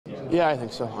Yeah, I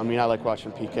think so. I mean, I like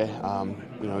watching PK.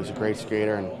 You know, he's a great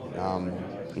skater and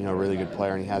you know, a really good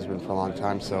player, and he has been for a long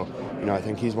time. So, you know, I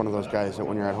think he's one of those guys that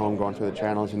when you're at home going through the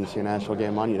channels and you see a national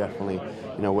game on, you definitely,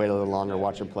 you know, wait a little longer,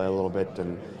 watch him play a little bit,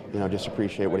 and you know, just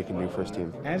appreciate what he can do for his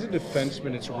team. As a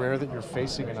defenseman, it's rare that you're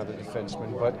facing another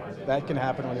defenseman, but that can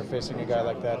happen when you're facing a guy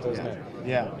like that, doesn't it?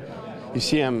 Yeah. You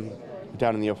see him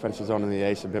down in the offensive zone of the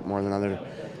ice a bit more than other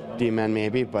D-men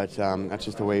maybe, but that's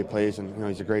just the way he plays, and you know,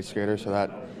 he's a great skater, so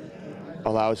that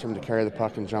allows him to carry the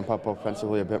puck and jump up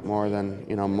offensively a bit more than,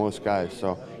 you know, most guys.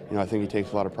 So, you know, I think he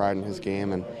takes a lot of pride in his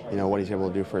game and, you know, what he's able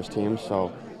to do for his team.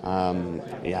 So,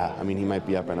 yeah, I mean, he might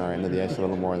be up on our end of the ice a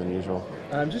little more than usual.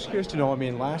 I'm just curious to know, I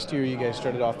mean, last year you guys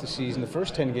started off the season, the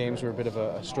first 10 games were a bit of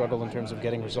a struggle in terms of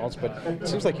getting results, but it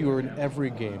seems like you were in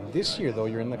every game. This year, though,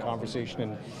 you're in the conversation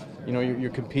and, you know, you're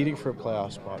competing for a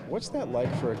playoff spot. What's that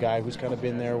like for a guy who's kind of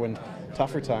been there when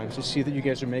tougher times, to see that you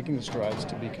guys are making the strides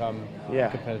to become a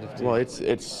competitive team? Well,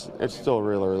 it's still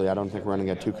real early. I don't think we're going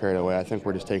to get too carried away. I think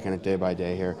we're just taking it day by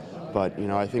day here. But, you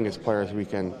know, I think as players we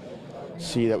can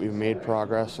see that we've made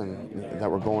progress and that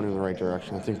we're going in the right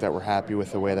direction. I think that we're happy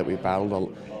with the way that we've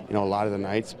battled, you know, a lot of the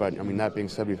nights. But I mean, that being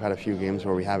said, we've had a few games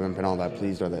where we haven't been all that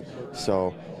pleased with it.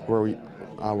 So we're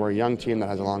a young team that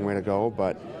has a long way to go.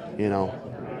 But you know,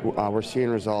 we're seeing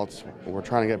results. We're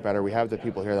trying to get better. We have the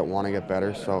people here that want to get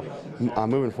better. So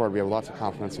moving forward, we have lots of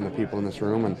confidence in the people in this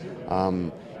room, and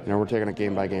you know, we're taking it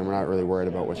game by game. We're not really worried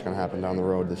about what's going to happen down the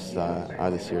road this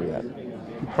year yet.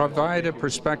 Provide a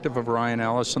perspective of Ryan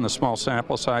Ellis and the small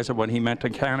sample size of what he meant to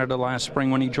Canada last spring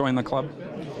when he joined the club.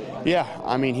 Yeah,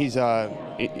 I mean, he's a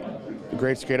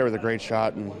great skater with a great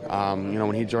shot, and you know,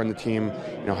 when he joined the team,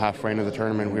 you know, halfway into the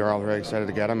tournament, we were all very excited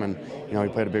to get him, and you know, he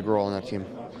played a big role in that team.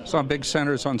 Saw big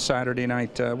centers on Saturday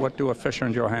night. What do Fisher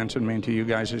and Johansson mean to you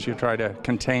guys as you try to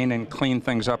contain and clean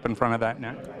things up in front of that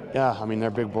net? Yeah, I mean,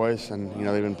 they're big boys, and you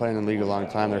know, they've been playing in the league a long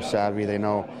time. They're savvy. They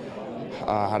know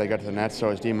how to get to the net. So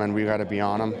as D-men, we got to be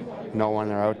on them, know when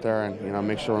they're out there, and you know,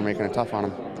 make sure we're making it tough on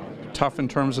them. Tough in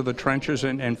terms of the trenches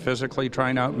and physically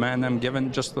trying to outman them,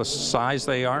 given just the size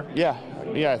they are. Yeah,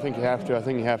 I think you have to. I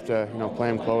think you have to, you know, play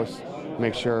them close.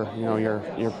 Make sure, you know,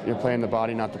 you're playing the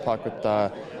body, not the puck with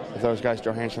those guys.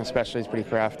 Johansson especially is pretty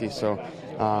crafty. So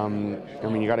I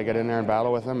mean, you got to get in there and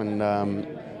battle with them, and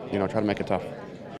you know, try to make it tough.